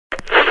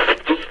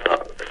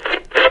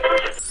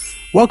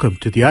Welcome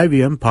to the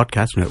IVM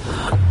Podcast Network.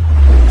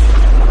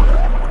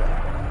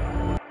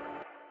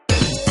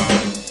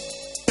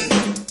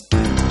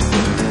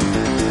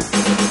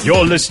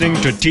 You're listening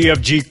to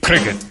TFG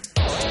Cricket.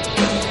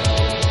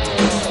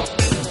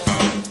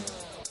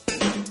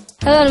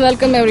 Hello and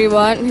welcome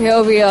everyone.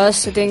 Here we are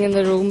sitting in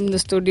the room, the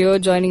studio.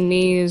 Joining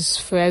me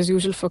is, as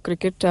usual for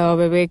cricket,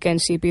 Vivek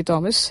and CP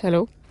Thomas.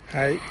 Hello.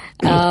 Hi.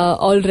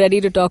 All ready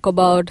to talk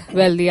about,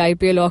 well, the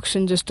IPL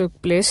auction just took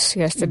place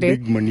yesterday.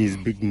 Big monies.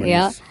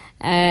 Yeah.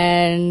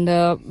 And,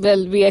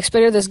 well, we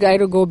expected this guy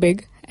to go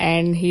big,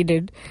 and he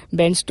did.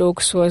 Ben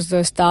Stokes was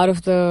the star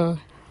of the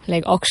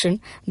auction,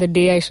 the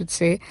day I should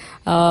say.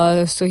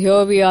 So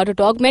here we are to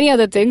talk many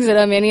other things. There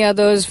are many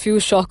others, few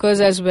shockers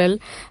as well,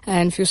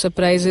 and few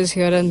surprises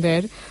here and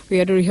there.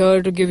 We are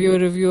here to give you a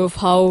review of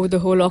how the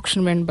whole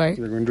auction went by.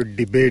 We're going to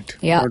debate,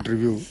 not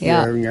review.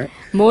 Yeah. We're having a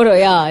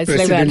It's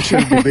like that.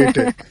 presidential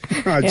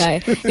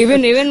debate.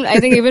 Even I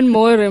think even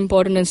more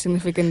important and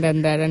significant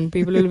than that, and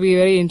people will be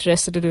very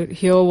interested to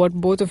hear what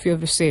both of you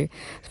have to say.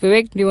 So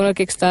Vivek, do you want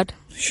to kickstart?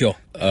 Sure.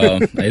 I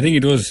think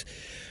it was,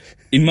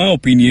 in my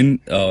opinion,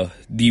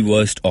 the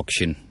worst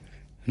auction.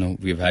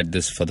 We've had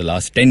this for the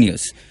last 10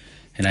 years.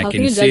 And How I can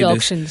can you say judge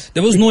this. auctions?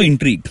 There was no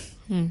intrigue.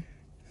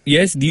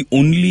 Yes, the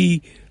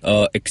only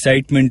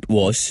excitement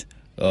was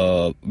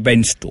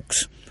Ben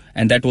Stokes.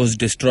 And that was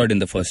destroyed in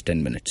the first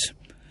 10 minutes.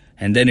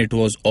 And then it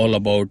was all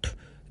about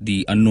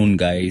the unknown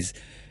guys.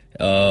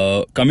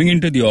 Coming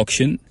into the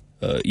auction,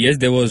 yes,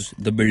 there was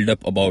the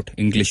build-up about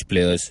English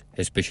players,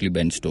 especially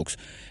Ben Stokes.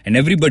 And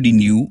everybody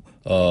knew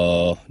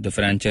the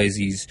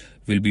franchisees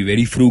will be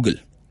very frugal.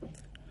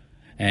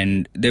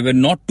 And there were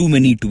not too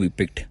many to be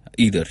picked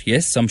either.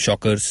 Yes, some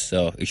shockers.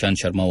 Ishant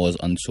Sharma was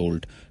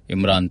unsold.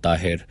 Imran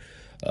Tahir.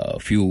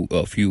 Few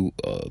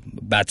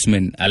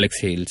batsmen. Alex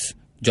Hales.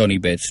 Johnny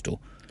Bairstow.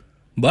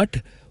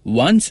 But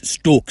once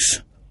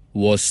Stokes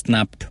was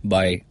snapped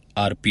by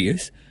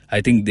RPS,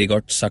 I think they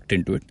got sucked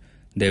into it.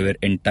 They were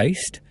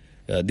enticed.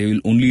 They will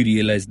only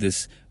realize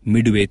this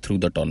midway through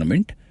the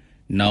tournament.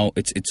 Now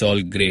it's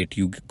all great.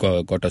 You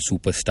got a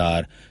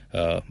superstar.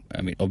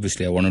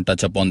 Obviously, I want to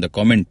touch upon the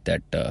comment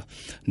that the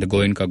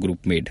Goenka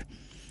group made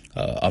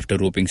after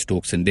roping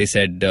Stokes. And they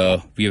said,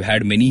 we've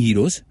had many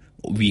heroes.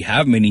 We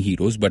have many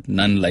heroes, but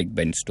none like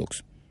Ben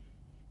Stokes.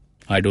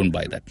 I don't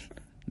buy that.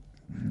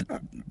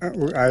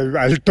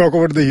 I'll talk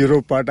about the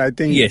hero part. I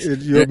think yes.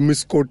 You're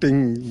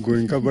misquoting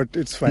Goenka, but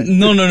it's fine.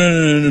 No.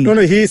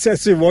 He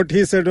said, what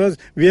he said was,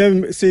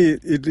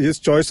 his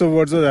choice of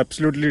words was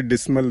absolutely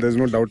dismal. There's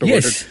no doubt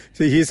about it.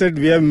 He said,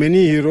 we have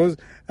many heroes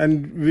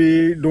and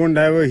we don't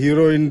have a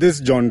hero in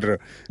this genre.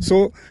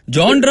 So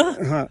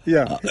genre?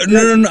 Yeah.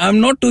 No. I'm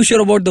not too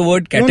sure about the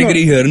word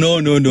category here. No.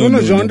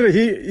 Genre.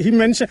 He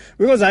mentioned,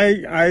 because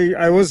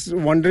I was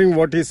wondering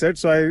what he said,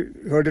 so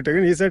I heard it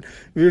again. He said,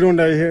 we don't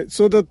have here.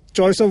 So the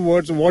choice of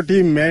words, what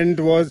he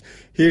meant was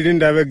he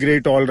didn't have a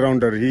great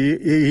all-rounder.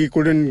 He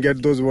couldn't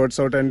get those words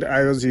out, and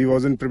he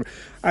wasn't prepared.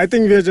 I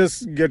think we're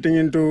just getting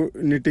into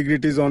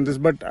nitty-gritties on this,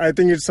 but I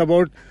think it's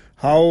about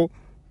how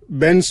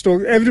Ben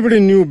Stokes,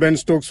 everybody knew Ben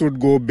Stokes would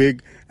go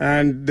big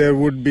and there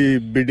would be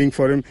bidding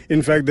for him.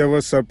 In fact, there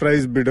were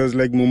surprise bidders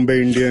like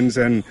Mumbai Indians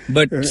and...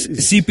 But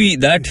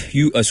CP, that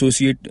you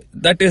associate,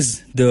 that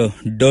is the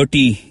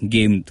dirty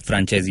game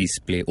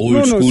franchisees play.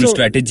 Old school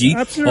strategy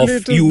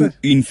of you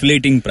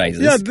inflating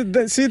prices. Yeah,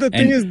 the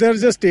thing is,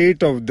 there's just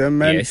 8 of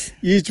them and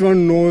each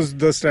one knows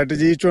the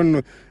strategy,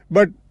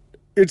 but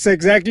it's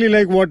exactly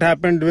like what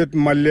happened with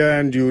Malia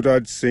and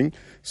Yuvraj Singh.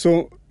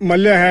 So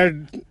Malia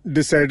had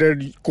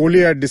decided,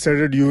 Kohli had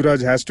decided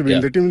Yuvraj has to be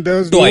in the team. There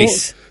was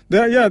twice.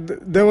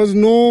 There was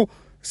no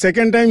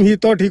second time. He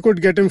thought he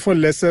could get him for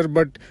lesser,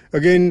 but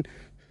again,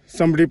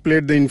 somebody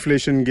played the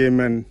inflation game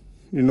and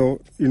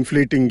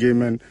inflating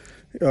game, and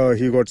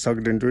he got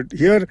sucked into it.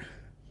 Here,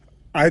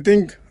 I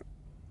think,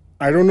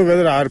 I don't know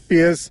whether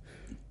RPS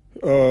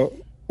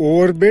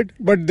overbid,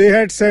 but they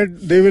had said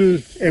they will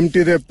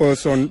empty their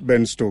purse on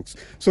Ben Stokes.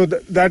 So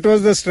that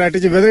was the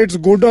strategy. Whether it's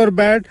good or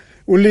bad,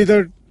 only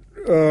the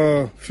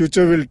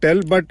future will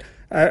tell. But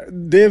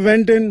they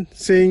went in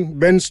saying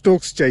Ben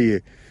Stokes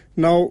chahiye.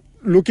 Now,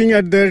 looking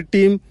at their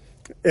team,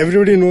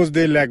 everybody knows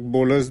they lack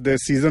bowlers. Their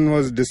season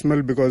was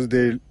dismal because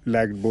they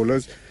lacked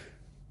bowlers.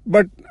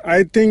 But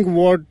I think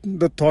what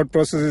the thought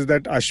process is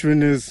that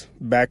Ashwin is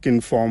back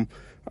in form.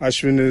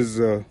 Ashwin is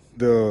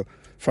the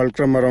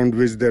fulcrum around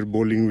which their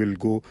bowling will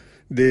go.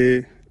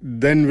 They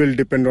then will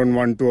depend on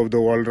 1-2 of the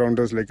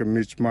all-rounders like a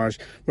Mitch Marsh.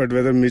 But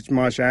whether Mitch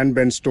Marsh and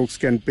Ben Stokes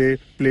can play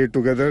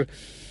together,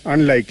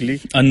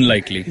 unlikely.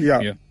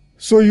 Yeah.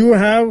 So you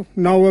have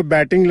now a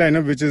batting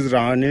lineup which is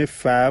Rahane,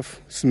 Faf,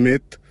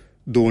 Smith,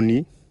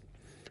 Dhoni,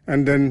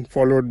 and then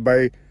followed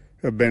by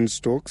Ben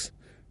Stokes.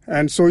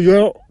 And so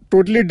you're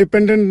totally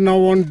dependent now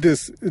on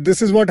this.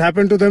 This is what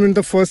happened to them in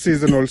the first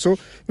season also,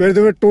 where they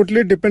were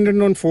totally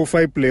dependent on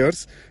 4-5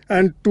 players,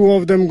 and 2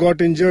 of them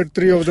got injured,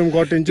 3 of them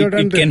got injured.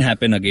 It can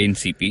happen again,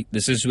 CP.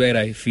 This is where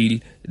I feel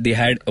they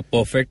had a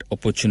perfect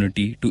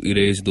opportunity to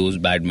erase those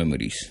bad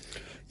memories.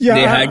 Yeah,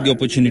 they had the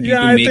opportunity yeah,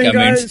 to I make think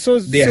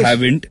amends. They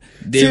haven't.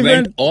 They see,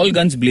 went all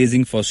guns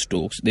blazing for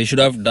Stokes. They should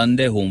have done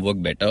their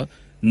homework better,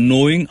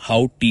 knowing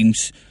how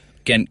teams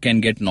can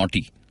get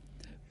naughty.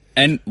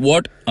 And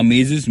what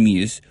amazes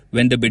me is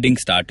when the bidding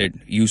started,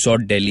 you saw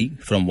Delhi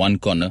from one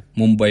corner,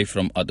 Mumbai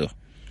from other.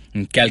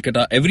 In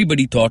Calcutta,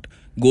 everybody thought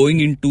going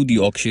into the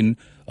auction,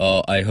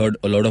 I heard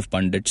a lot of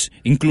pundits,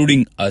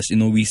 including us,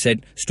 we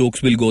said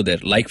Stokes will go there,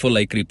 like for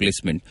like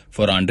replacement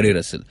for Andre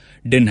Russell.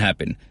 Didn't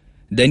happen.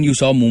 Then you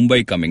saw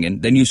Mumbai coming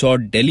in. Then you saw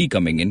Delhi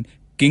coming in.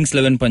 Kings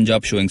 11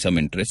 Punjab showing some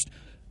interest.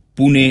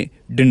 Pune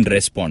didn't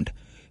respond.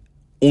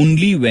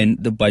 Only when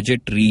the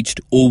budget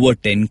reached over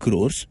 10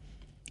 crores,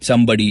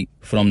 somebody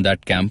from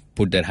that camp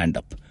put their hand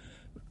up.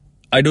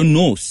 I don't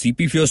know,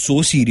 CP, if you're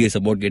so serious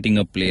about getting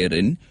a player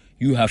in,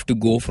 you have to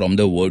go from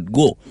the word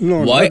go.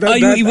 No, why are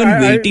you even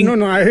waiting?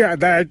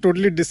 I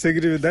totally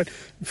disagree with that.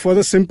 For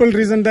the simple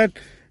reason that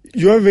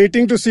you are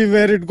waiting to see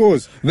where it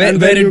goes. Where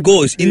it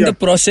goes. In the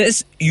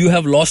process, you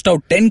have lost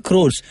out 10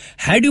 crores.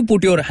 Had you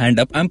put your hand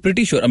up, I'm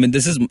pretty sure,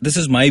 this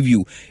is my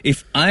view.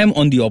 If I am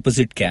on the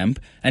opposite camp,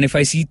 and if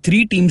I see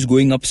 3 teams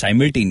going up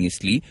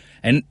simultaneously,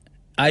 and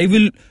I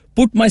will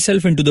put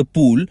myself into the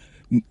pool,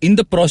 in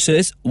the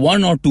process,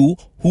 1 or 2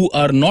 who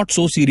are not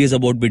so serious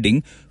about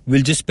bidding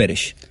will just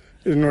perish.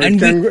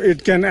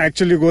 It can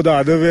actually go the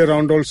other way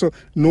around also,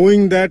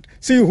 knowing that,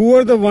 see, who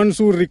are the ones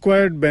who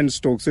required Ben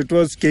Stokes? It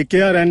was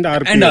KKR and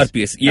RPS. And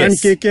RPS, yes.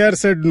 And KKR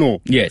said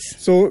no. Yes.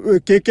 So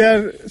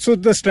so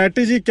the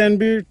strategy can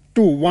be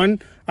 2.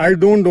 1, I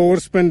don't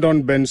overspend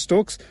on Ben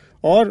Stokes,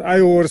 or I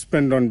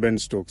overspend on Ben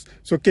Stokes.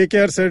 So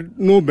KKR said,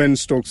 no Ben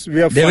Stokes,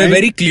 we are fine. They were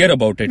very clear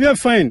about it. We are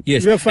fine.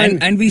 Yes. We are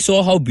fine. And we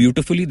saw how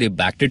beautifully they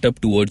backed it up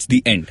towards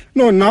the end.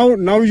 No,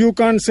 now you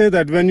can't say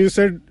that. When you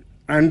said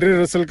Andre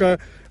Russell ka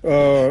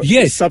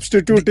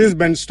substitute is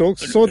Ben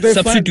Stokes, so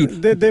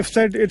they've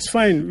said it's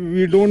fine.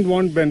 We don't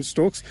want Ben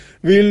Stokes.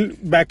 We'll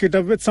back it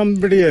up with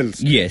somebody else.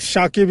 Yes.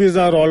 Shakib is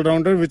our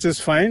all-rounder, which is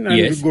fine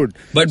and good.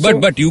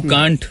 But you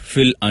can't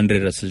fill Andre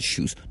Russell's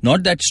shoes.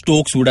 Not that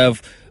Stokes would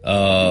have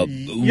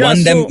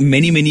won them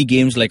many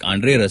games like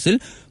Andre Russell,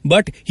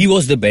 but he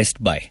was the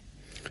best buy.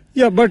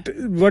 Yeah, but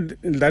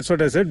that's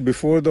what I said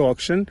before the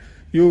auction.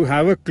 You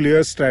have a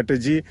clear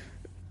strategy.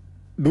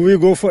 Do we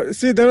go for...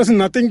 See, there was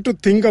nothing to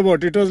think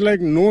about. It was like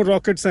no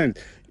rocket science.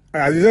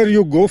 Either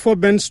you go for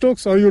Ben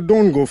Stokes or you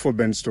don't go for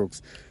Ben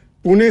Stokes.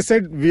 Pune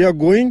said, we are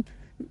going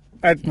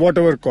at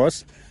whatever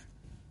cost.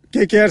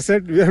 KKR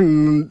said, we are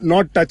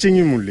not touching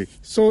him only.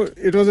 So,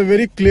 it was a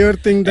very clear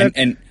thing that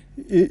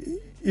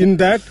in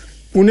that,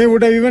 Pune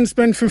would have even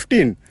spent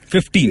 15.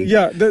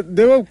 Yeah,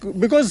 they were...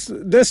 Because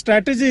their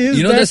strategy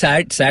is the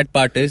sad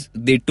part is,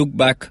 they took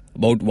back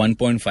about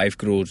 1.5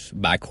 crores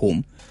back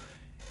home.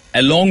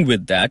 Along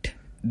with that,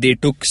 they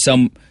took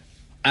some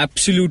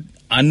absolute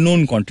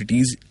unknown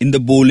quantities in the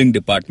bowling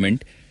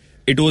department.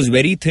 It was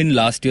very thin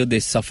last year. They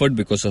suffered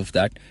because of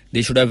that.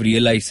 They should have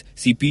realized,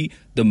 CP,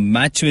 the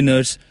match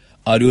winners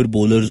are your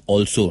bowlers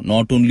also,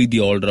 not only the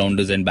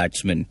all-rounders and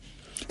batsmen.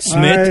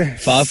 Smith,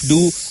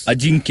 Fafdu,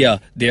 Ajinkya,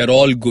 they are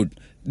all good.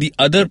 The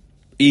other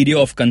area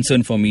of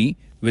concern for me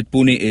with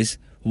Pune is,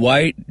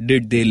 why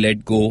did they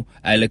let go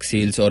Alex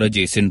Hales or a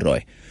Jason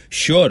Roy?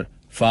 Sure,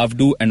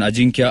 Fafdu and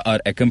Ajinkya are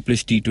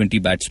accomplished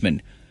T20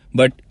 batsmen.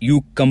 But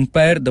you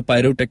compare the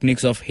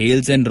pyrotechnics of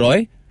Hales and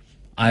Roy,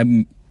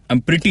 I'm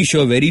pretty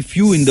sure very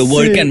few in the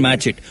world can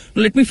match it.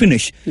 Now, let me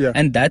finish. Yeah.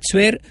 And that's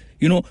where,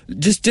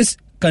 just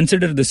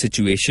consider the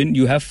situation.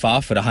 You have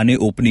Faf, Rahane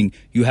opening.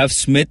 You have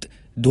Smith,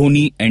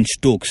 Dhoni and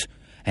Stokes.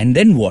 And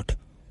then what?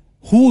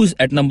 Who's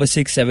at number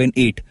 6, 7,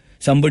 8?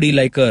 Somebody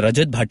like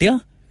Rajat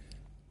Bhatia?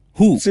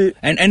 Who? See,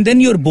 and then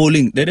you're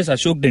bowling. There is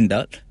Ashok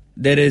Dindal.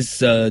 There is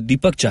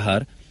Deepak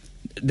Chahar.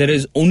 There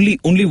is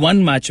only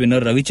one match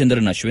winner,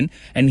 Ravichandran Ashwin,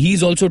 and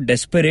he's also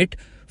desperate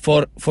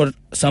for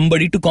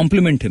somebody to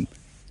compliment him.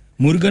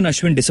 Murugan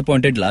Ashwin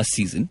disappointed last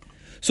season.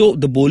 So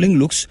the bowling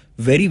looks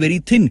very, very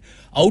thin.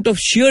 Out of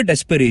sheer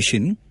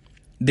desperation,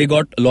 they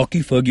got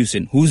Lockie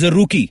Ferguson, who's a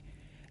rookie.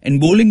 And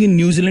bowling in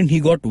New Zealand, he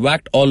got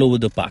whacked all over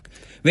the park.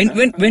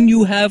 When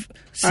you have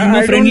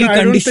seamer-friendly conditions...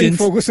 I don't think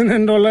Ferguson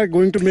and all are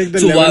going to make the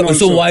 11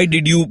 also. So why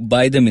did you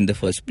buy them in the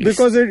first place?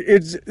 Because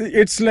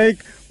it's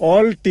like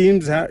all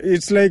teams...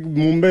 It's like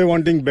Mumbai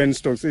wanting Ben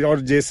Stokes or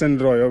Jason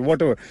Roy or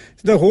whatever.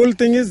 The whole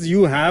thing is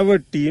you have a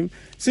team...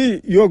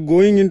 See, you're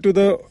going into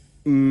the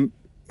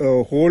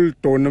whole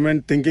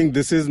tournament thinking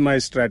this is my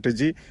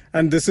strategy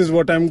and this is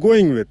what I'm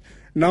going with.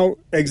 Now,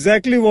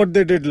 exactly what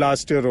they did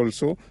last year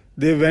also...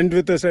 They went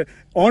with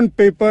on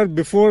paper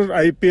before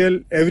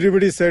IPL,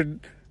 everybody said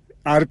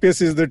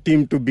RPS is the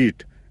team to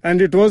beat. And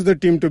it was the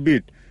team to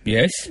beat.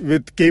 Yes.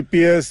 With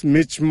KPS,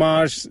 Mitch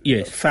Marsh,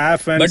 yes.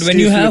 Faf and But when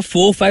you have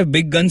 4 or 5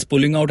 big guns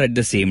pulling out at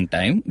the same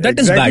time, that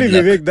is bad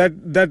luck. Vivek,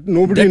 that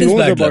nobody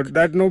knows about.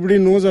 That nobody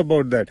knows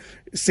about that.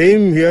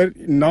 Same here.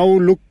 Now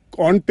look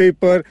on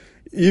paper,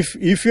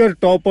 if your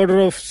top order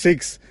of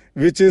 6,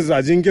 which is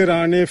Ajinkya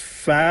Rahane,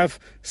 Faf,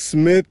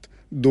 Smith,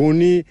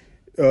 Dhoni,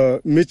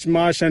 Mitch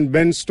Marsh and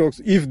Ben Stokes,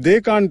 if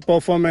they can't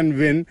perform and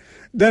win,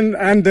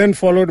 then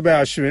followed by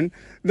Ashwin,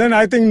 then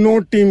I think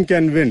no team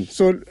can win.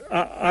 So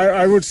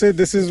I would say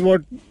this is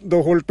what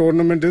the whole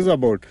tournament is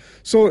about.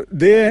 So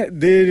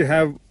they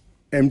have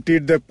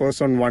emptied their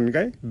purse on one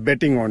guy,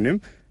 betting on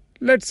him.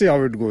 Let's see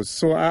how it goes.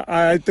 So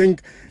I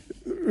think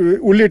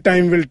only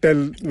time will tell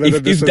whether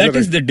if that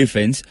is the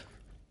defense.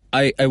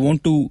 I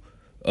want to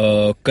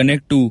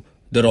connect to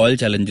the Royal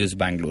Challengers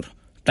Bangalore.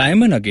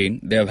 Time and again,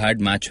 they have had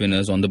match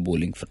winners on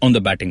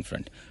the batting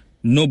front.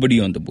 Nobody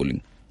on the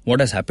bowling. What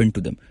has happened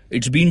to them?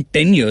 It's been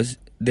 10 years.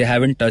 They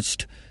haven't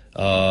touched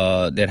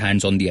their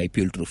hands on the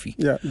IPL trophy.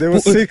 Yeah, there were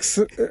six.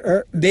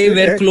 They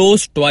were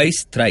close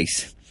twice,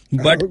 thrice.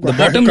 But the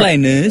bottom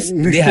line is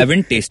they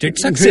haven't tasted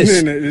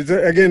success. No.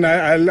 Again,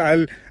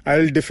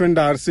 I'll defend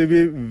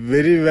RCB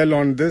very well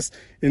on this,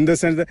 in the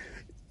sense that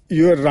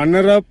your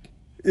runner-up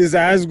is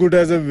as good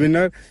as a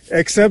winner,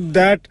 except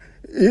that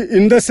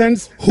in the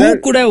sense who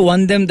could have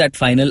won them that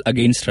final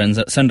against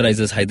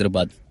Sunrisers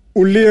Hyderabad?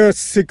 Only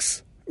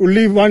six.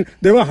 Only one.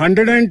 They were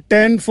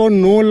 110 for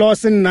no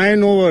loss in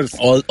 9 overs.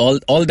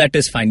 All that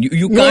is fine.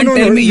 You can't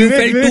tell me you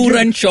fell 2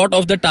 runs short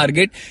of the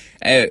target.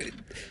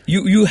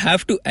 You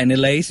have to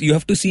analyze. You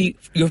have to see.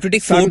 You have to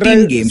take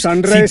 14 games.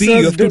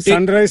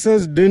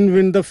 Sunrisers didn't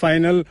win the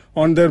final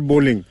on their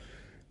bowling.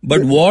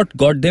 But what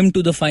got them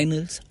to the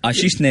finals?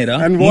 Ashish Nehra,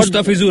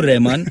 Mustafizur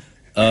Rahman,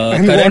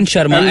 Karan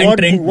Sharma and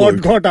Trent Bolt.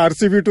 What got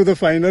RCB to the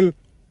final?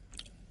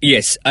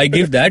 Yes, I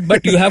give that,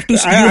 but you have to.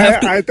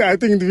 I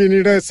think we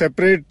need a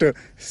separate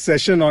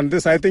session on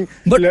this. I think.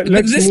 But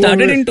this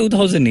started in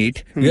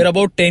 2008. We are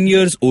about 10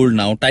 years old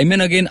now. Time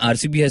and again,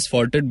 RCB has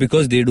faltered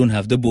because they don't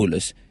have the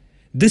bowlers.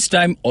 This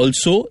time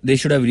also, they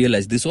should have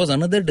realized this was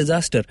another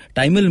disaster.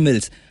 Taimil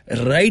Mills,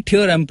 right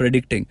here I'm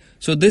predicting.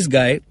 So this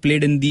guy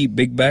played in the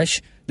Big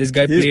Bash. He's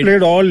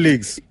played all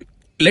leagues.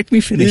 Let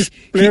me finish.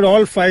 He's played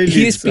all 5 leagues.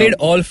 He has played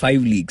all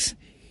 5 leagues.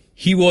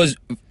 He was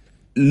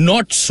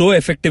not so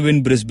effective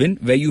in Brisbane,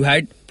 where you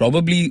had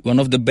probably one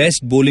of the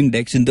best bowling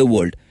decks in the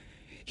world.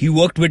 He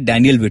worked with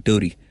Daniel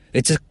Vittori.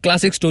 It's a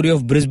classic story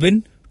of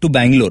Brisbane to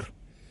Bangalore.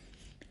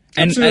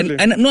 And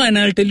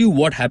I'll tell you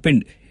what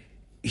happened.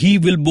 He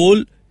will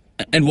bowl,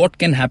 and what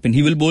can happen?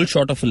 He will bowl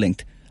short of a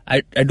length.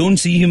 I don't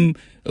see him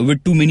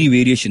with too many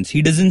variations.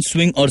 He doesn't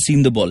swing or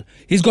seam the ball.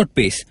 He's got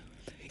pace.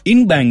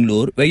 In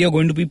Bangalore, where you're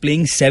going to be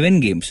playing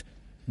 7 games,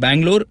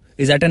 Bangalore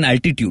is at an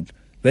altitude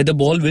where the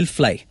ball will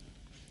fly.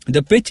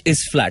 The pitch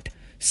is flat.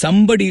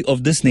 Somebody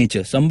of this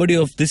nature, somebody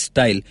of this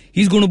style,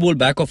 he's going to bowl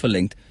back of a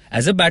length.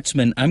 As a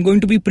batsman, I'm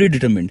going to be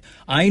predetermined.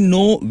 I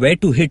know where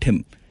to hit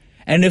him.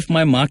 And if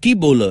my marquee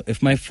bowler,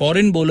 if my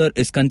foreign bowler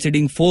is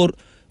conceding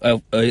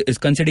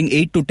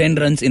 8 to 10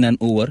 runs in an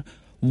over,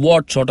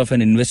 what sort of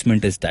an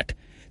investment is that?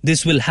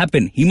 This will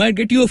happen. He might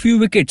get you a few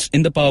wickets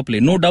in the power play,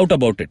 no doubt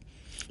about it.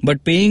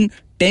 But paying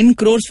 10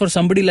 crores for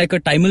somebody like a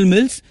Taimil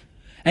Mills,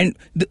 and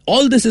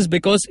all this is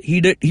because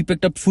he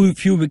picked up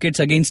few wickets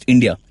against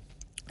India.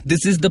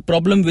 This is the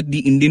problem with the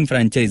Indian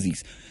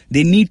franchisees.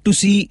 They need to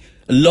see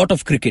a lot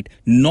of cricket,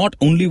 not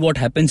only what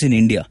happens in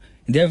India.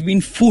 They have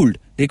been fooled.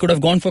 They could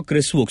have gone for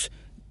Chris Woakes.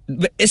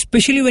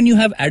 Especially when you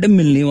have Adam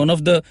Milne, one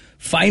of the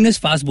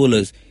finest fast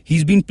bowlers.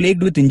 He's been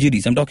plagued with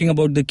injuries. I'm talking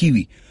about the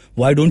Kiwi.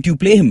 Why don't you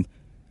play him?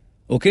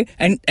 Okay,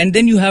 and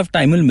then you have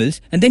Taimil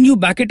Mills, and then you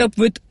back it up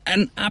with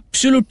an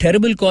absolute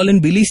terrible call in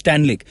Billy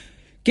Stanley.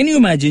 Can you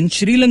imagine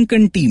Sri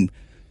Lankan team?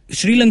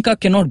 Sri Lanka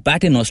cannot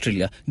bat in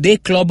Australia. They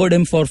clobbered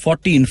him for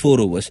 40 in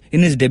 4 overs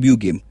in his debut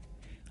game.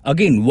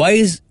 Again, why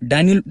is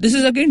this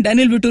is again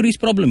Daniel Vittori's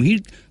problem.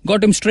 He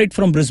got him straight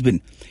from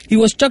Brisbane. He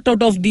was chucked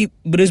out of the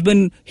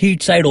Brisbane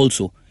Heat side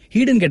also.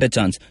 He didn't get a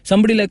chance.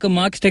 Somebody like a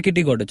Mark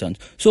Steketee got a chance.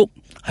 So,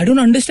 I don't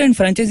understand.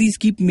 Franchisees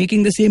keep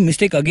making the same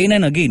mistake again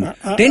and again.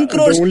 10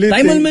 crores,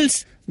 Taimil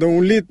Mills. The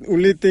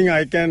only thing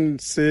I can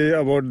say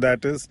about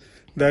that is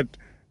that,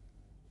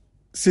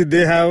 see,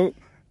 they have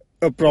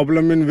a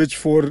problem in which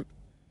 4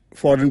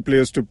 foreign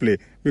players to play.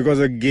 Because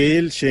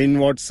Gale, Shane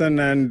Watson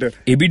and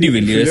A.B. de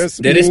Villiers,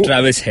 there is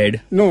Travis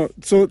Head. No,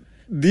 so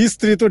these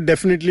 3 to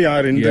definitely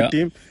are in the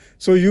team.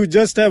 So you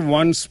just have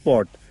one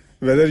spot.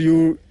 Whether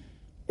you...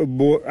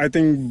 I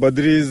think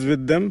Badri is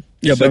with them.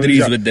 Yeah,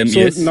 Badri is with them,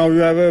 yes. So now you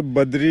have a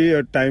Badri,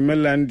 a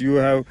Taimil, and you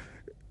have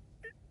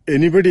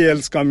anybody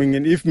else coming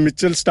in. If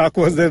Mitchell Starc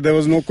was there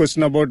was no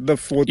question about the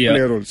 4th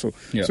player also.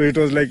 Yeah. So it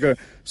was like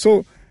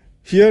so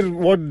here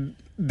what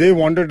they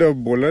wanted a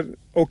bowler.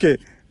 Okay,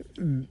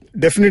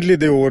 definitely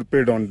they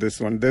overpaid on this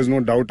one. There's no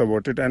doubt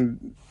about it.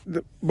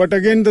 But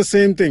again, the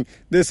same thing.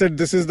 They said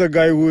this is the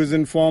guy who is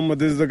in form, or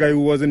this is the guy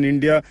who was in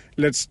India.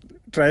 Let's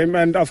try him.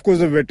 And of course,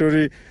 the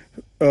Vettori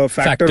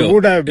factor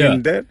would have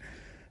been there.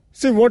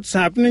 See, what's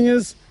happening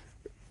is,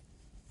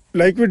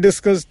 like we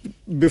discussed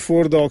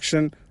before the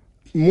auction,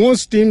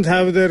 most teams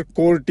have their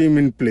core team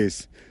in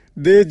place.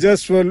 They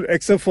just were,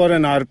 except for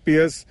an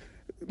RPS,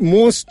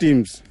 most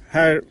teams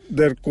had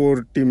their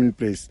core team in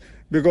place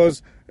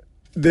because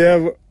they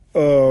have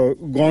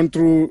gone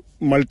through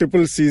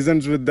multiple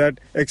seasons with that,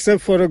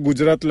 except for a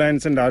Gujarat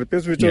Lions and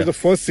RPS, which was the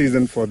first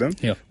season for them.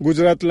 Yeah.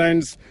 Gujarat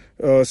Lions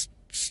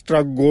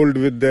struck gold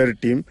with their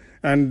team,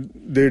 and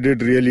they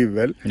did really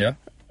well. Yeah.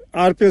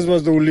 RPS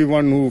was the only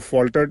one who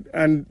faltered,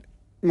 and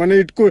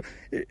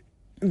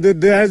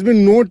there has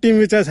been no team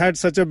which has had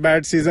such a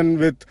bad season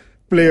with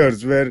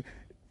players where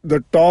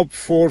the top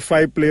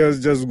 4-5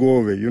 players just go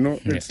away.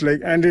 It's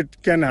like, and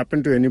it can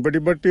happen to anybody,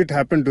 but it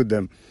happened to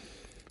them.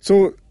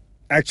 So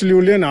actually,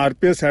 only an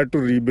RPS had to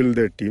rebuild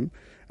their team,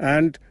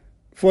 and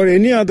for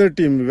any other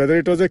team, whether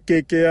it was a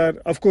KKR,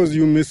 of course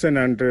you miss an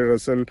Andre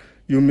Russell,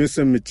 you miss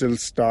a Mitchell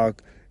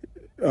Stark,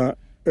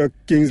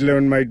 Kings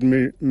 11 might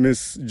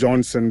miss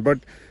Johnson, but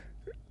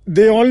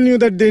they all knew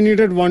that they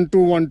needed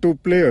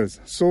 1-2 players.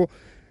 So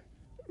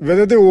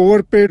whether they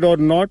overpaid or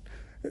not,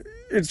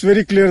 it's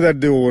very clear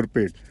that they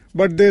overpaid.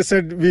 But they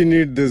said, we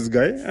need this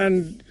guy.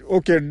 And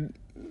okay,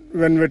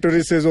 when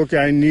Vettori says, okay,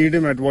 I need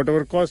him at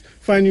whatever cost,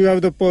 fine, you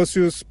have the purse,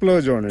 you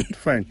splurge on it,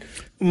 fine.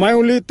 My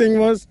only thing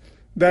was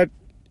that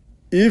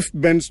if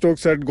Ben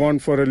Stokes had gone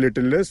for a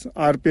little less,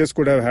 RPS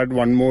could have had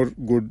one more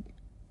good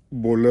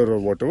bowler or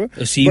whatever.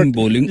 A seam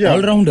bowling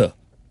all-rounder.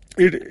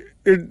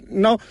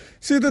 Now,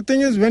 see, the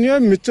thing is, when you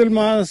have Mitchell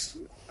Marsh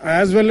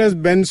as well as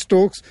Ben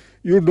Stokes,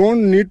 you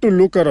don't need to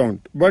look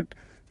around. But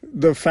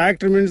the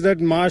fact remains that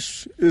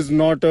Marsh is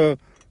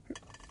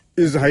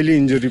highly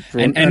injury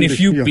prone. And if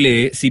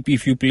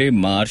you play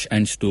Marsh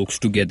and Stokes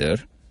together,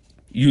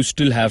 you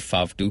still have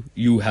Faf,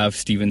 you have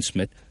Steven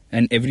Smith,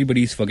 and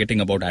everybody is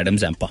forgetting about Adam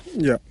Zampa.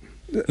 Yeah.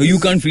 You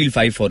can't field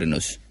 5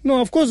 foreigners.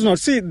 No, of course not.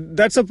 See,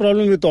 that's a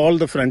problem with all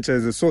the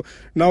franchises. So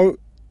now,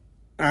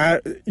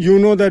 you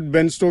know that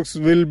Ben Stokes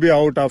will be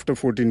out after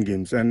 14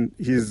 games and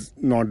he's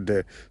not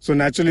there. So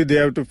naturally, they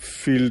have to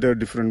field a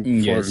different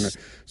foreigner.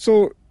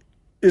 So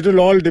it will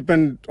all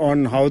depend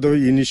on how the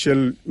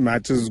initial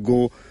matches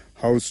go,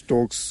 how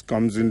Stokes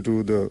comes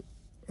into the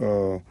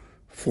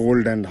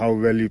fold and how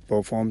well he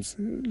performs.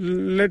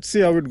 Let's see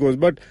how it goes.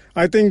 But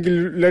I think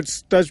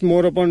let's touch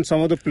more upon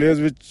some of the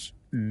players which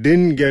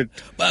didn't get.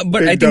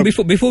 But I think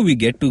before we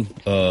get to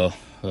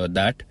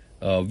that,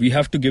 we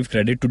have to give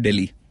credit to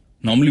Delhi.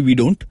 Normally we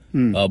don't,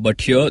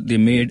 but here they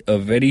made a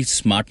very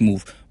smart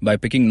move by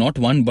picking not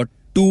one but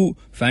 2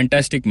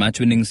 fantastic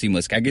match-winning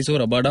seamers, Kagiso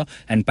Rabada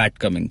and Pat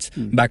Cummins,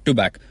 back to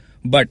back.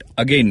 But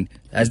again,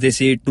 as they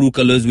say, true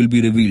colours will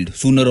be revealed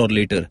sooner or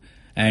later.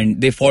 And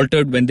they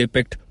faltered when they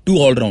picked 2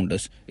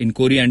 all-rounders in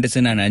Corey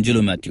Anderson and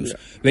Angelo Matthews.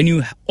 Yeah. When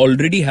you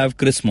already have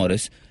Chris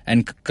Morris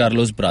and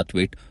Carlos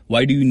Brathwaite,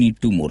 why do you need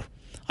 2 more?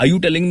 Are you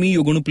telling me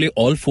you're going to play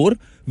all 4?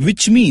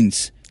 Which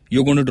means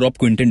you're going to drop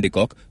Quinton de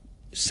Kock,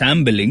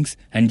 Sam Billings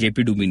and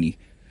JP Dumini.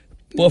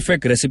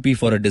 Perfect recipe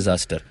for a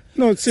disaster.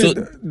 No, see,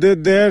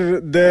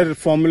 their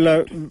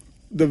formula,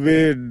 the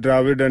way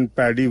Dravid and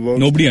Paddy work,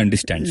 nobody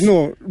understands.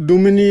 No,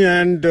 Dumini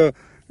and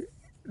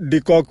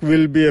de Kock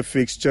will be a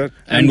fixture.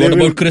 And what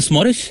about Chris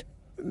Morris?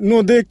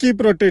 No, they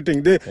keep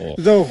rotating.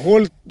 The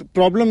whole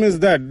problem is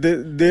that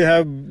they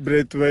have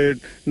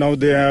Braithwaite, now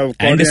they have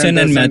Anderson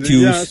and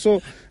Matthews. Yeah,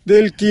 so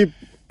they'll keep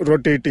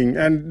rotating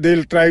and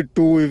they'll try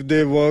 2 if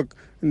they work.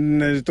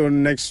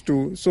 Next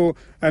 2. So,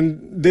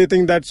 and they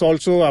think that's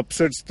also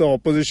upsets the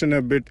opposition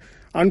a bit.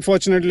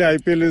 Unfortunately,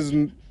 IPL is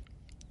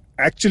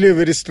actually a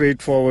very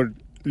straightforward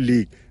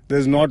league.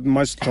 There's not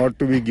much thought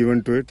to be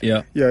given to it.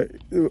 Yeah.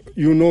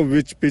 You know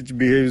which pitch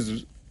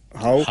behaves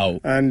how.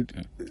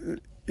 And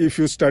if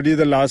you study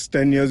the last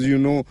 10 years, you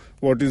know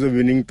what is the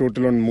winning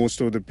total on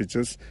most of the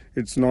pitches.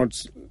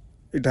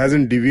 It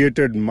hasn't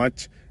deviated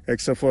much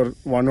except for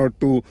 1 or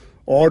 2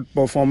 odd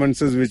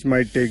performances which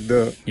might take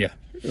the... Yeah.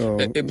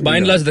 By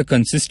and large, the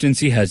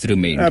consistency has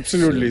remained.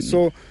 Absolutely.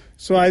 So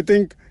I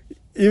think,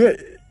 even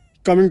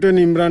coming to an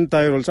Imran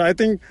Tahir also, I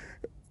think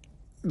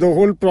the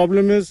whole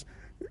problem is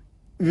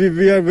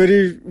we are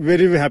very,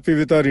 very happy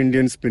with our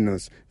Indian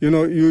spinners.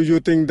 You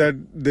think that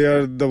they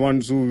are the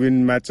ones who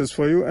win matches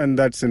for you, and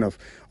that's enough.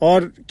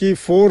 Or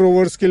 4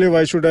 overs ke liye,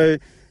 why should I,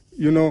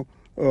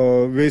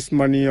 waste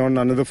money on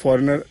another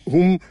foreigner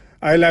whom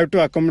I'll have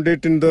to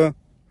accommodate in the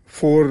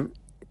 4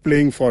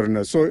 playing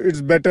foreigners. So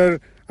it's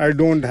better I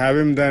don't have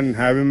him than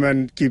have him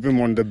and keep him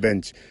on the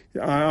bench.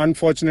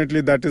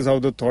 Unfortunately, that is how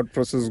the thought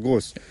process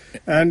goes.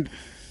 And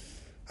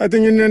I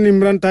think in an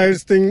Imran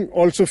Tahir's thing,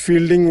 also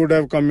fielding would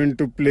have come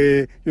into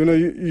play.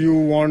 You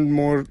want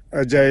more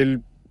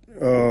agile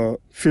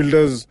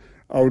fielders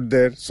out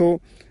there.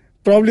 So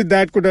probably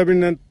that could have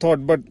been a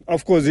thought. But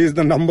of course, he's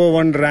the number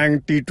 1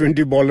 ranked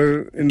T20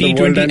 bowler in the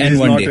world. And he's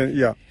one not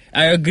day.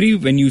 I agree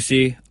when you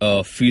say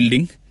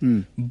fielding.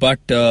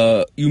 But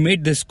you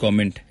made this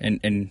comment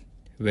and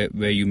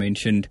where you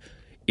mentioned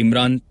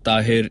Imran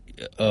Tahir,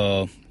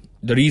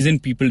 the reason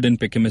people didn't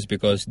pick him is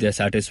because they're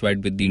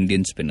satisfied with the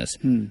Indian spinners.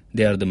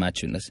 They are the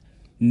match winners.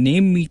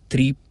 Name me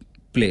 3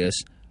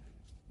 players,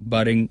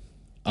 barring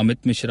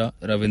Amit Mishra,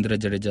 Ravindra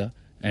Jadeja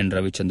and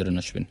Ravichandran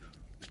Ashwin,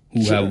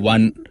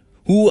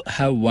 who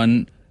have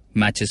won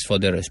matches for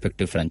their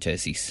respective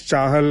franchises.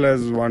 Chahal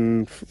has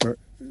won.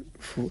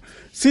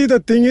 See, the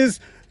thing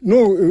is,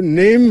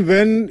 name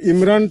when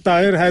Imran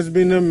Tahir has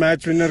been a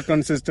match winner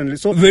consistently.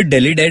 So with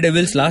Delhi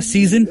Daredevils last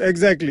season?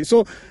 Exactly.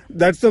 So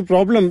that's the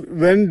problem.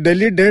 When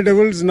Delhi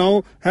Daredevils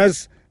now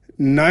has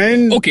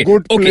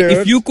good players.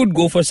 If you could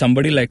go for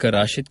somebody like a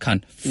Rashid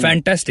Khan,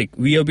 fantastic.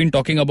 We have been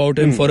talking about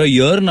him for a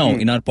year now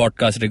in our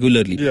podcast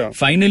regularly. Yeah.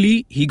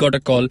 Finally, he got a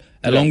call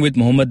along with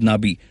Mohammad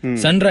Nabi.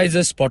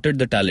 Sunrisers spotted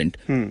the talent.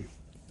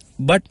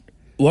 But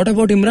what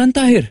about Imran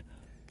Tahir?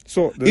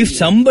 So If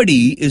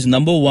somebody is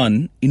number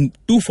one in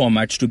two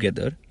formats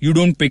together, you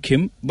don't pick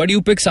him, but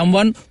you pick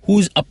someone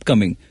who's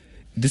upcoming.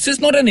 This is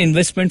not an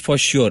investment for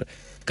sure,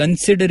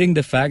 considering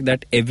the fact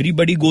that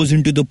everybody goes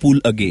into the pool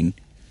again.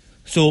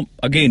 So,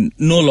 again,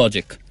 no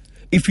logic.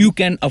 If you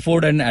can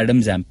afford an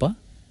Adam Zampa,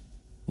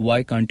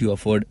 why can't you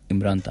afford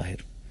Imran Tahir?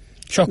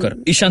 Shocker.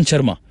 Ishant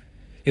Sharma.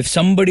 If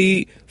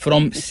somebody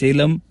from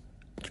Salem,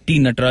 T.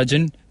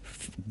 Natarajan,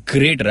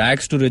 great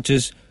rags to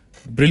riches,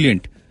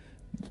 brilliant.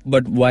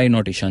 But why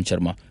not Ishant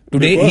Sharma?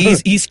 Today,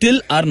 he's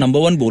still our number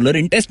one bowler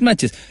in test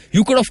matches.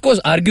 You could, of course,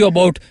 argue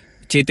about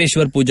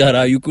Cheteshwar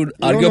Pujara. You could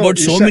argue about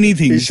so many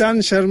things. Ishant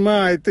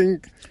Sharma, I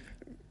think,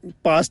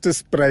 past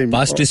his prime.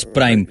 Past his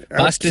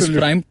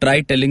prime.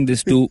 Try telling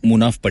this to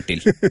Munaf Patel.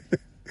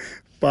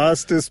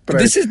 Past his prime.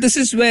 This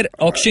is where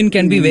auction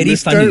can be very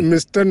funny.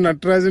 Mr.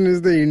 Natarajan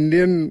is the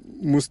Indian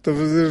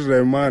Mustafizur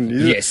Rahman.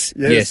 Yes.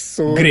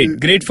 So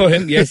Great for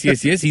him. Yes.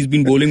 He's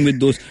been bowling with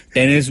those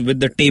tennis with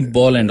the tape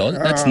ball and all.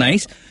 That's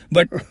nice.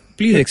 But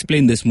please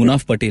explain this,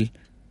 Munaf Patel.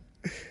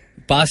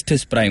 Past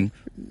his prime.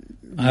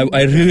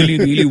 I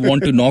really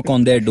want to knock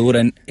on their door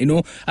and,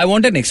 I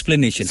want an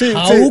explanation.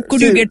 How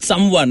could you get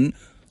someone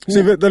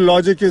the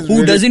logic is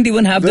who doesn't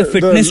even have the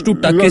fitness to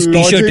tuck his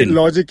t-shirt in?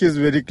 Logic is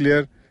very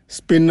clear.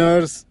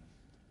 Spinners,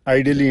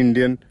 ideally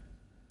Indian.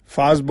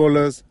 Fast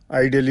bowlers,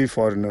 ideally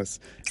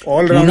foreigners.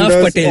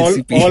 All-rounders,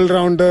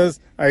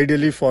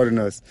 ideally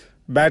foreigners.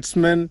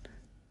 Batsmen,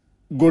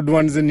 good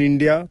ones in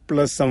India,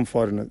 plus some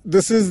foreigners.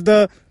 This is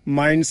the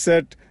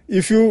mindset.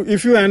 If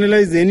you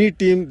analyze any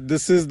team,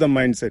 this is the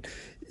mindset.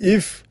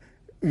 If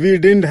we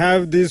didn't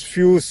have these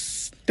few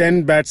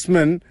 10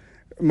 batsmen,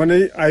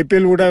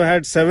 IPL would have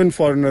had 7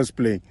 foreigners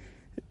playing.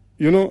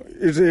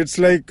 It's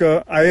like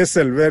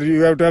ISL where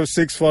you have to have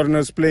 6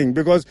 foreigners playing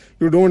because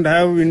you don't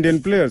have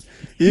Indian players.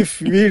 If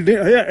we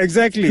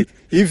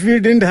If we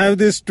didn't have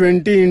these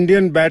 20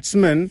 Indian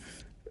batsmen,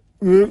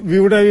 we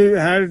would have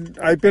had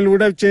IPL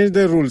would have changed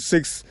their rules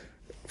 6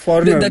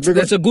 foreigners.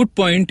 That's a good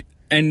point,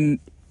 and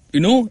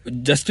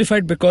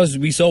justified because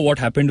we saw what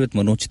happened with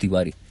Manoj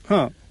Tiwari.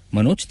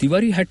 Manoj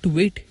Tiwari had to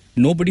wait.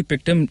 Nobody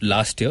picked him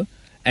last year.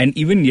 And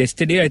even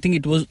yesterday, I think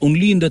it was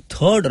only in the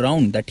 3rd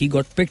round that he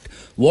got picked.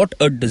 What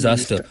a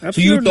disaster. Absolutely.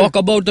 So you talk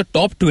about the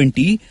top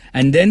 20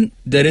 and then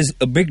there is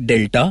a big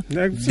delta.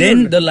 Absolutely.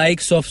 Then the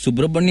likes of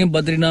Subramanyam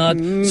Badrinath,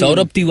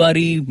 Saurabh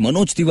Tiwari,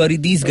 Manoj Tiwari,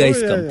 these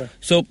guys come. Yeah.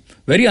 So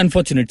very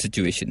unfortunate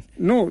situation.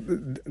 No,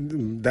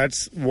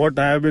 that's what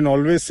I have been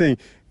always saying.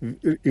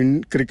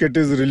 In cricket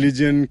is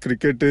religion,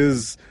 cricket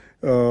is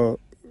God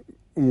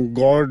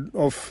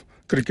of...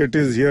 Cricket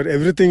is here.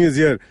 Everything is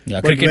here.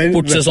 Yeah, cricket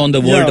puts us on the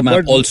world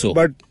map also.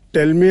 But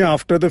tell me,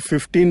 after the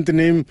 15th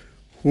name,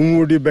 whom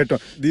would you bet on?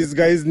 These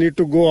guys need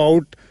to go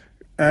out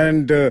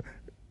and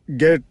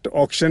get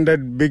auctioned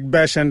at Big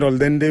Bash and all.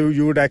 Then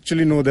you would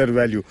actually know their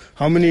value.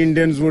 How many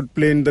Indians would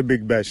play in the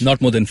Big Bash? Not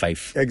more than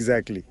 5.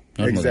 Exactly.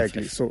 Not more than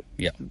 5. So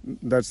yeah,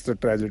 that's the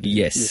tragedy.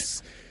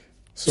 Yes.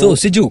 So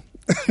Siju.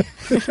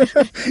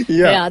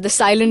 Yeah, the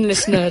silent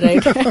listener,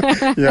 right?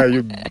 Yeah,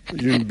 you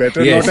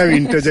better not have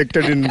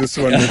interjected in this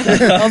one.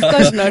 Of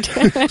course not.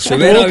 So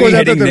where are we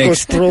heading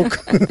next?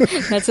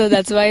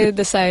 That's why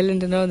the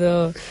silent,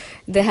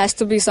 there has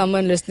to be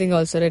someone listening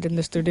also, right, in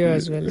the studio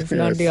as well, if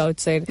not the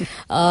outside.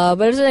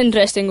 But it's an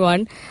interesting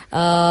one.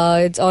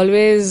 It's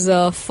always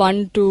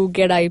fun to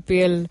get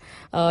IPL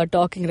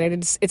talking, right?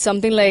 It's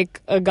something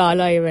like a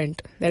gala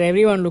event that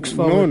everyone looks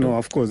forward to. No,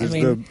 of course. It's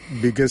the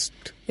biggest...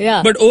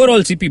 Yeah. But overall,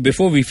 CP,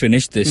 before we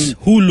finish this,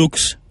 who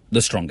looks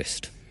the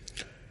strongest?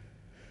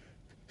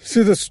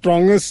 See, the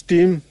strongest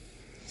team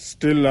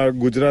still are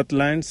Gujarat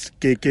Lions,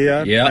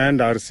 KKR and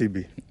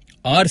RCB.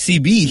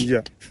 RCB?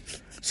 Yeah.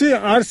 See,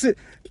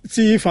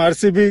 if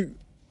RCB...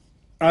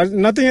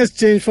 nothing has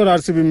changed for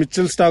RCB.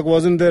 Mitchell Stark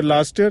wasn't there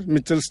last year.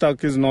 Mitchell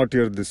Stark is not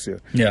here this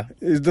year. Yeah.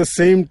 It's the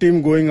same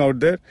team going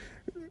out there.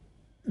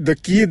 The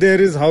key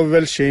there is how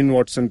well Shane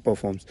Watson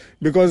performs.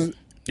 Because...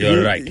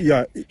 You're right.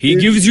 Yeah. He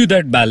gives you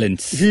that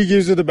balance. He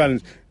gives you the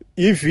balance.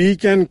 If he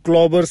can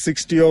clobber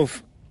 60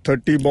 of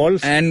 30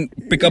 balls... And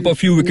pick up a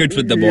few wickets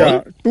with the ball.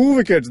 Yeah, 2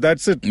 wickets,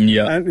 that's it.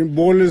 Yeah. And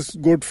ball is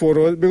good for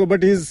overs.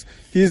 But he's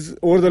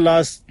over the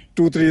last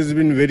 2-3 years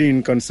been very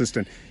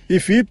inconsistent.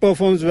 If he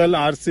performs well,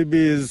 RCB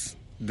is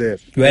there.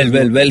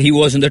 Well, he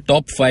was in the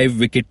top 5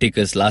 wicket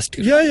takers last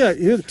year.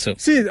 Yeah. So.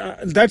 See,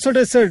 that's what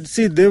I said.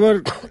 See, they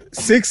were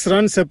 6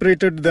 runs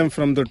separated them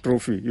from the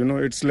trophy.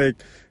 It's like...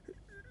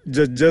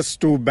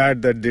 Just too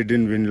bad that they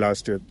didn't win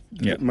last year.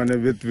 Yeah.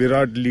 With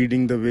Virat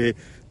leading the way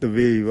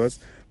he was.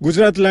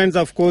 Gujarat Lions,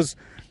 of course,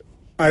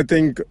 I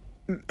think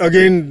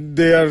again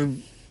they are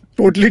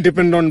totally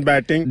depend on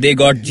batting. They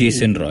got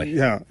Jason Roy.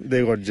 Yeah,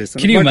 they got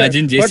Jason. Can you But,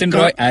 imagine Jason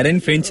but, Roy, Aaron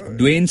Finch,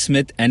 Dwayne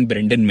Smith and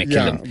Brendan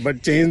McKillop? Yeah,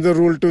 but change the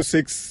rule to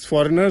 6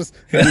 foreigners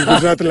and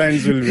Gujarat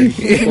Lions will win.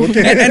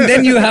 Okay. and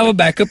then you have a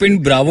backup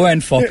in Bravo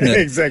and Faulkner.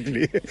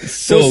 Exactly.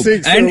 So,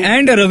 six, and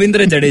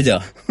Ravindra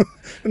Jadeja.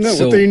 No,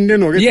 So- वो तो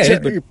Indian हो गया. Yeah,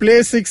 but-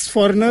 Play 6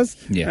 foreigners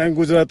Yeah. and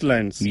Gujarat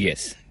Lions.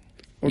 Yes.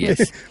 Okay.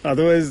 Yes.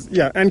 Otherwise,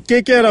 yeah. And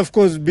KKR, of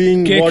course, being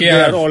what they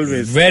KKR, are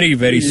always. very,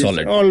 very Yes,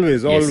 solid.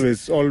 Always,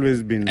 Yes.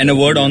 always been. And a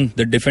word on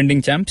the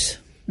defending champs?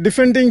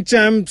 Defending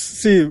champs,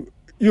 see,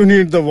 you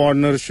need the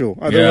Warner show.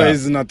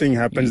 Otherwise, nothing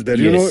happens there.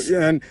 Yes. You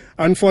know, and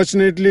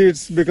unfortunately,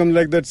 it's become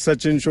like that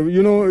Sachin show.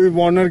 You know, if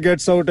Warner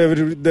gets out,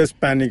 there's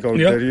panic out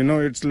Yeah. there. You know,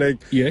 it's like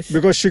Yes.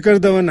 because Shikhar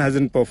Dhawan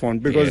hasn't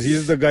performed because Yes.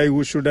 he's the guy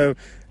who should have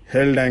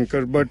held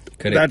anchor, but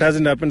Correct. that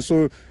hasn't happened.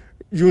 So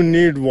you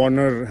need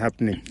Warner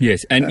happening.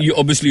 Yes, and you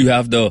obviously you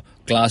have the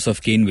class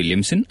of Kane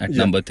Williamson at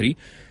number 3.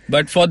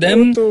 But for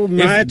them, So if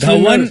match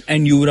Dhawan winner-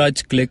 and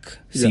Yuvraj click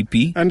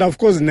CP, And of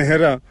course,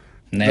 Nehra.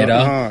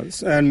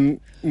 And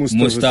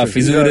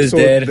Mustafizur is so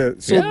there.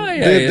 So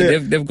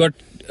they've got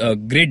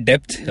great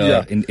depth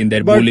in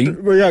their but, bowling.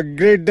 Yeah,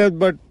 great depth,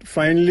 but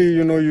finally,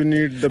 you know, you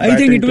need the I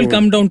think it will to-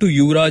 come down to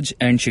Yuvraj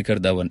and Shikhar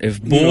Dhawan.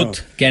 If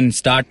both can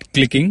start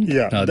clicking,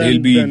 they'll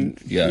be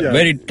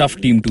very tough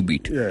team to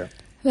beat. Yeah.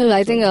 Well,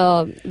 I think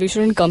we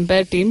shouldn't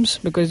compare teams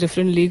because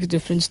different leagues,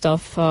 different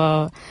stuff.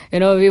 You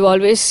know, we've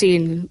always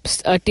seen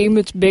a team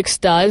with big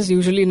stars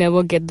usually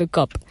never get the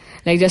cup.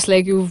 Like just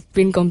like you've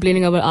been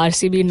complaining about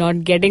RCB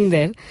not getting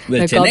there. Well,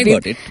 the Chennai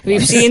cup got it. We've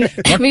once. seen,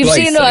 Not we've twice,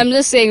 seen. No, sorry. I'm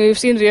just saying we've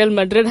seen Real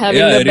Madrid having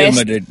Yeah, the Real best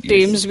Madrid, yes.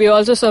 teams. We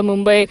also saw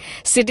Mumbai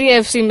City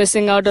FC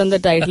missing out on the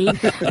title.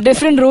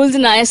 Different rules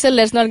in ISL.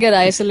 Let's not get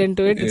ISL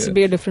into it. It's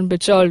be a different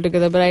picture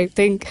altogether. But I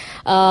think.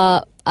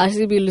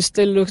 RCB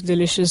still looks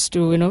delicious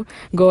to, you know,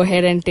 go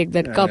ahead and take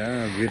that cup.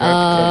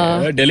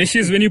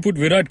 Delicious when you put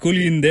Virat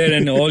Kohli in there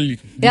and all. Yeah,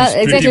 these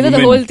exactly. pretty The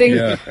women. whole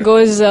thing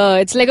goes,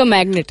 it's like a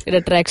magnet. It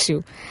attracts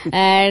you.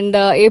 And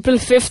April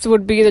 5th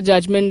would be the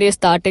Judgment Day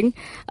starting,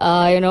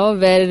 you know,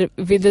 where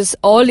with this,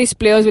 all these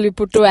players will be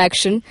put to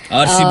action.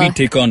 RCB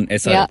take on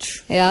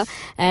SRH. Yeah.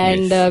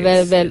 And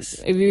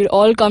Yes. we will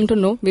all come to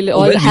know. We'll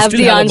all Well, have we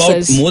still the have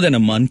answers. about more than a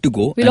month to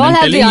go. We'll and all I'm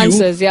have the telling you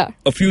answers, yeah.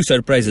 a few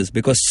surprises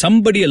because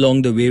somebody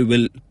along the way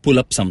will pull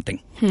up something.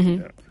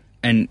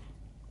 And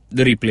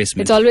the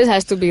replacement. It always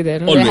has to be there.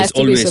 Always, there has to be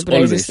always,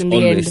 surprises in the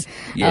always. end.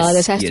 Yes, there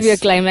has to yes. be a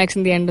climax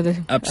in the end of the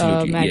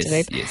Absolutely, match, yes,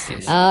 right?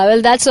 yes.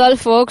 Well, that's all,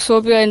 folks.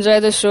 Hope you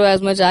enjoy the show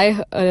as much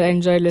I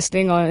enjoy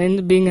listening or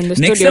being in the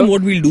Next studio. time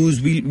what we'll do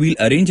is we'll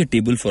arrange a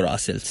table for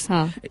ourselves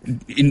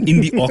in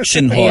the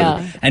auction hall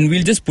Yeah. and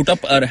we'll just put up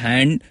our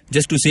hand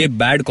just to say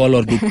bad call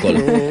or good call.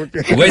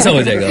 वैसा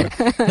हो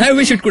जाएगा. I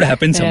wish it could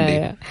happen someday.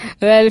 Yeah.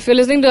 Well, if you're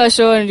listening to our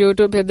show on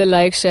YouTube, hit the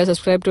like, share,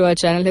 subscribe to our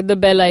channel, hit the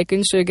bell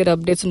icon so you get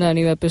updates on our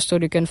new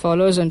episode. You can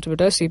follow us on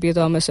Twitter, CP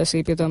Thomas as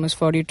CP Thomas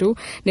 42.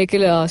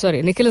 Nikhil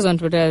is on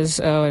Twitter as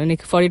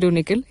 42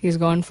 Nikhil. He's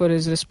gone for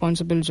his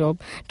responsible job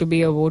to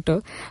be a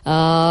voter.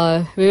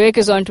 Vivek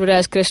is on Twitter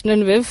as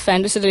Krishnan Viv.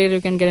 Fantasy related,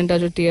 you can get in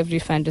touch with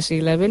TFG Fantasy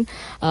 11.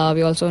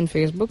 We're also on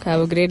Facebook. Have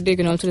a great day. You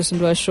can also listen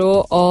to our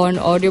show on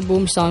Audio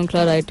Boom,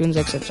 SoundCloud, iTunes,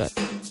 etc.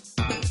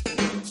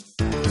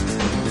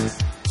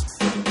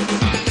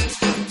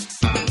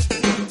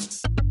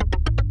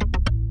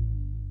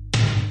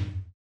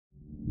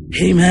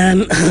 Hey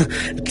man,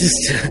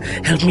 just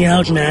help me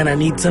out, man. I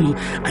need some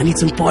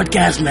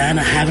podcast, man.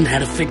 I haven't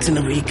had a fix in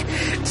a week.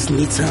 Just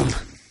need some.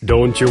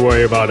 Don't you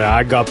worry about it.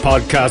 I got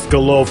podcast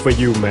galore for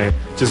you, man.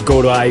 Just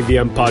go to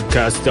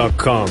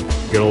ivmpodcast.com.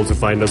 You can also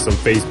find us on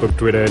Facebook,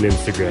 Twitter, and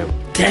Instagram.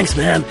 Thanks,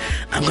 man.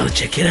 I'm gonna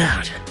check it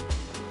out.